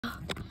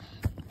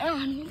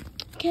I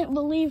can't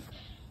believe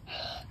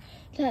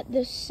that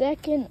the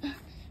second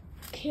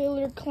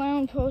killer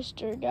clown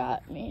poster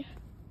got me.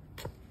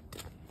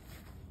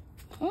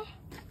 Huh?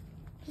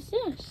 What's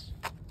this?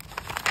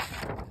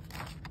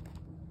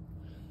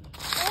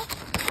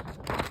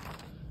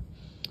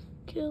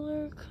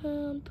 Killer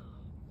Clown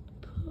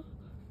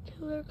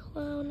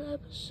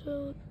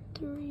episode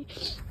 3.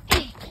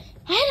 I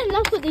had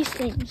enough of these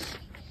things.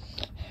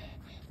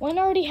 One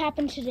already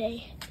happened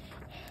today.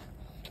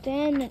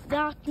 Then it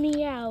knocked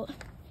me out.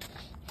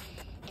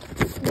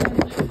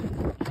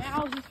 And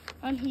now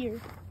I'm here,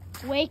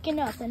 waking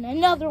up, and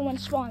another one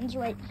spawns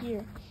right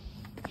here.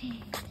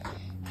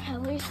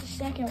 At least the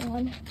second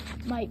one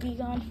might be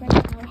gone for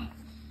now.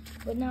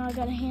 But now I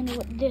gotta handle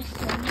with this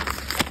thing.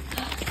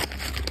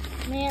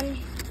 Man,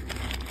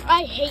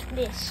 I hate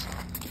this.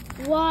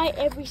 Why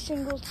every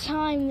single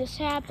time this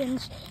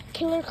happens,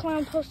 killer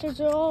clown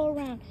posters are all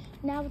around.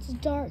 Now it's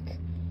dark,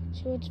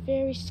 so it's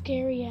very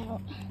scary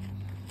out.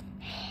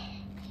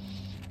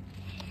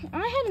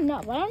 I had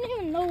enough. I don't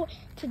even know what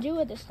to do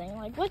with this thing.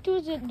 Like, what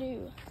does it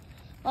do?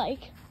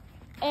 Like,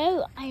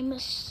 oh, I'm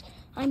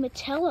a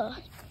teller.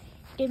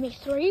 Give me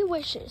 3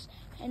 wishes,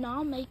 and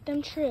I'll make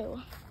them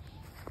true.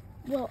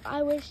 Well,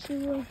 I wish you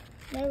would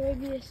never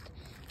exist.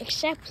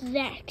 Except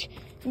that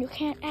you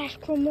can't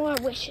ask for more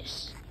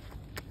wishes.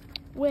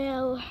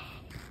 Well,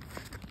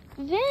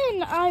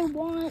 then I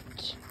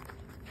want...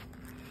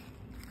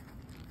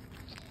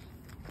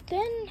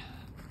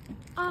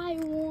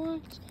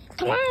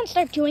 Come on,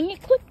 start doing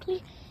it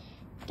quickly.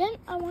 Then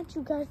I want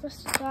you guys to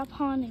stop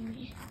haunting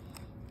me.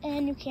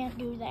 And you can't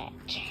do that.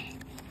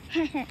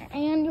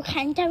 And you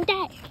can't do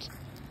that.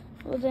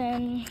 Well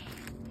then,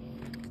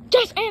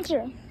 just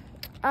answer.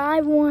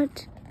 I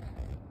want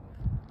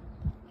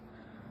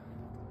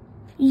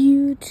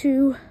you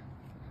to...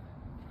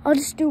 I'll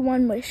just do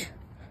 1 wish.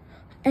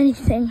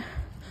 Anything.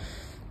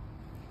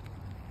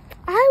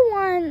 I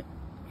want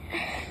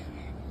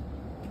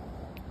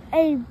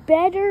a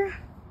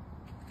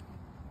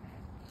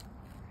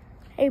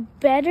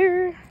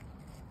better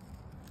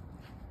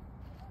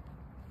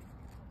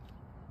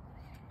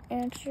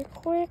answer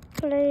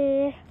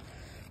quickly.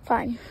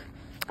 Fine.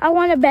 I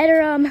want a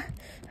better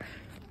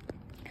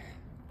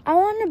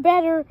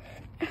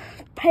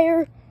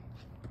pair.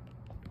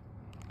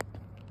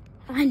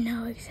 I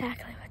know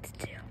exactly what to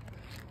do.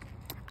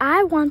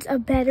 I want a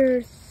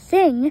better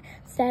thing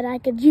that I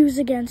could use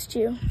against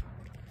you.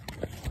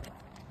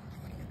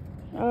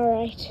 All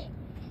right.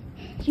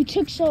 You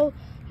took so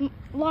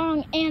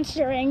long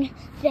answering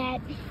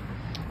that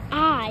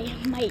I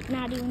might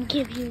not even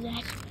give you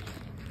that.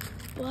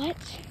 But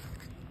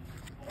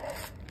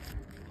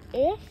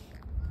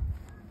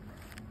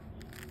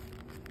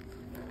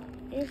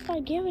if I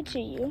give it to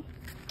you,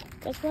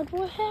 guess what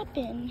will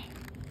happen?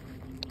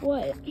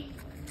 What?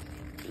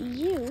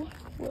 You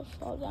will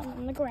fall down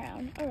on the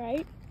ground, all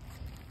right?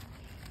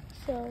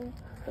 So,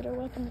 better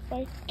weapon to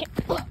fight.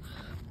 Okay.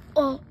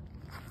 Oh.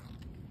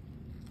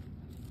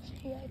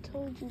 See, I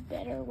told you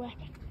better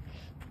weapon.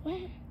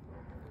 What?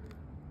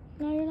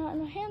 Now you're not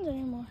in my hands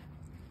anymore.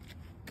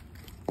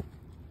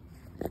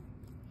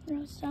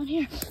 No, it's down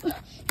here.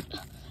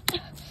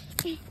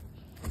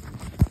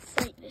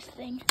 Fight this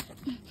thing.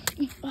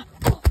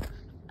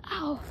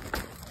 Ow.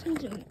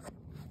 Something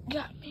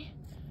got me.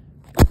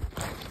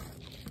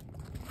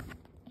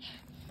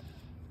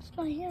 It's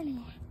not here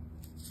anymore.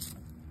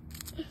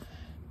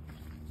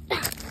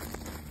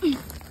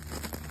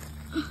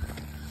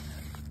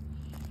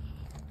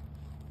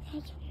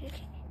 That's weird.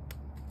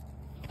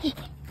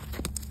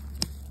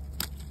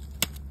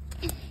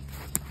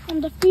 I'm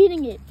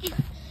defeating it.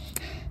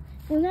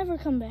 You'll never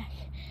come back.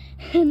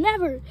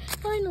 Never.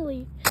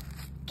 Finally.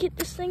 Get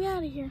this thing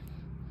out of here.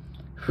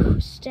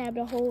 Stabbed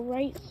a hole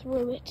right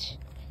through it.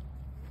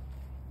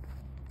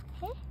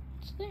 Huh?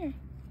 It's there.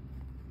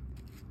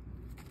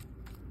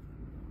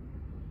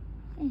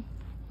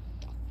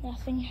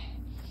 Nothing.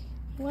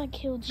 What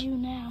killed you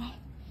now?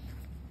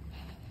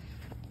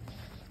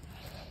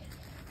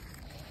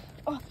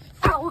 Oh,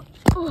 ow!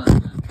 Oh,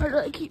 why do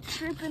I keep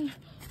tripping?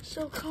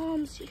 So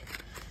clumsy.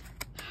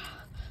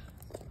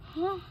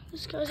 Huh?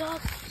 This guy's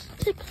off.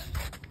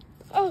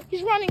 Oh,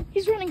 he's running.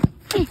 He's running.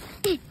 I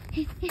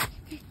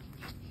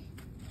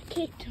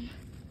kicked him.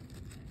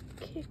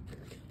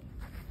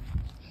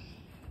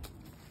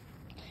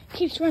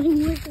 Keeps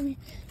running away from me.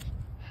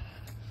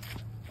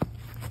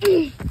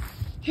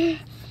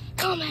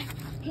 Oh, man.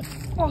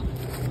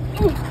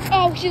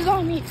 Oh, she's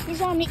on me.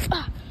 He's on me.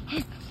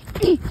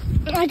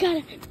 I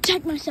gotta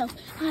protect myself.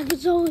 I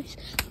was always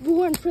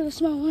born for this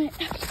moment.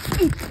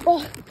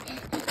 Oh.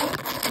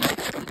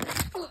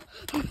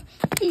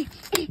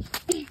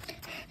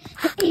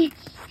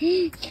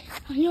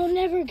 You'll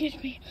never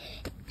get me.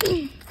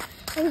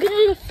 I'm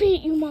gonna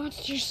defeat you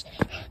monsters.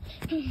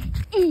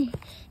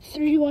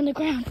 Threw you on the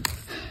ground.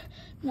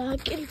 Now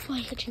get a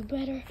fight at you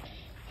better.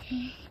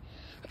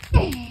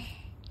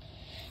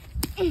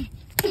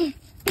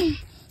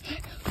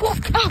 Oh,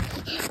 ow,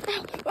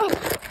 ow, ow.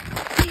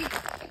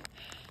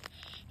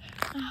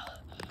 Ow.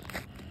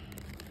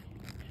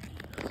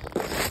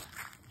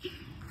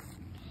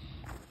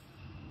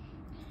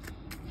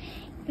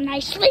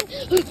 nicely.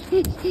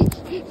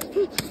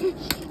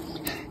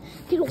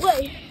 Get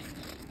away.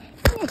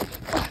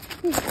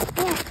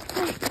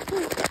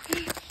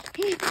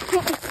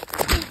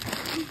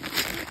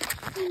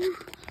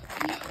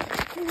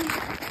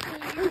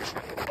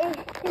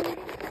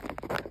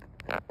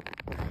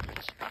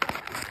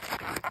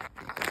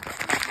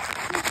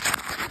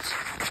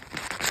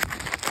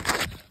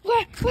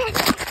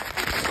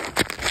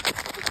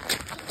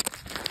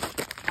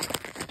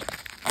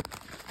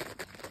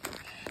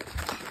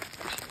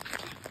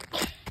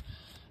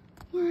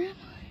 Where am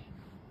I?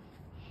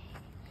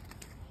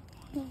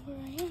 I don't know where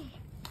I am.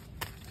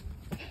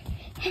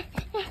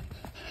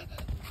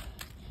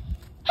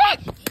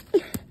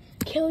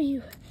 Kill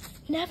you.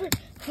 Never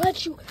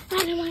let you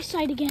out of my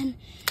sight again.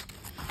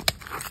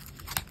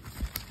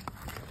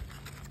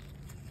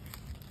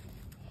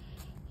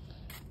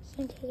 I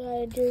think I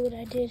gotta do what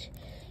I did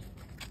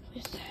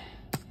with the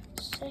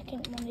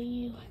second one of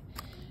you.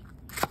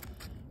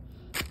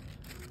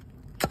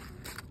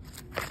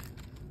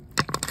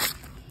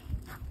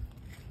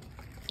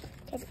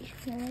 Gotta be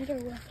another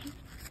weapon.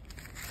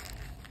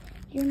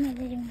 You're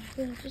never gonna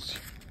be able to see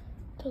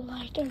the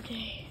light of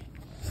day.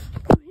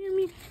 You hear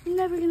me? You're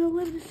never gonna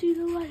live to see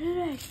the light of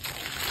day.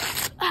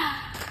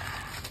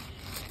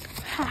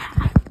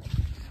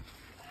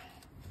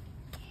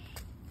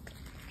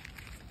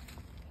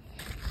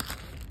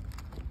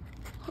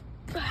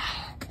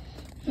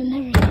 You'll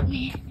never get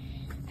me.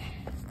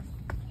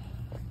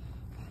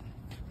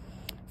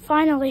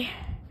 Finally,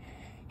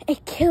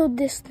 it killed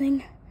this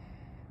thing.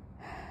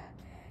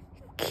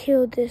 It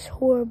killed this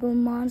horrible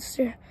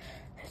monster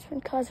that's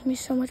been causing me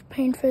so much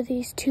pain for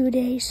these 2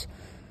 days.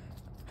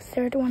 The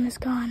third one is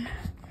gone.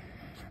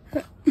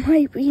 There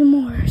might be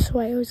more, so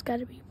I always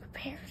gotta be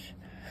prepared.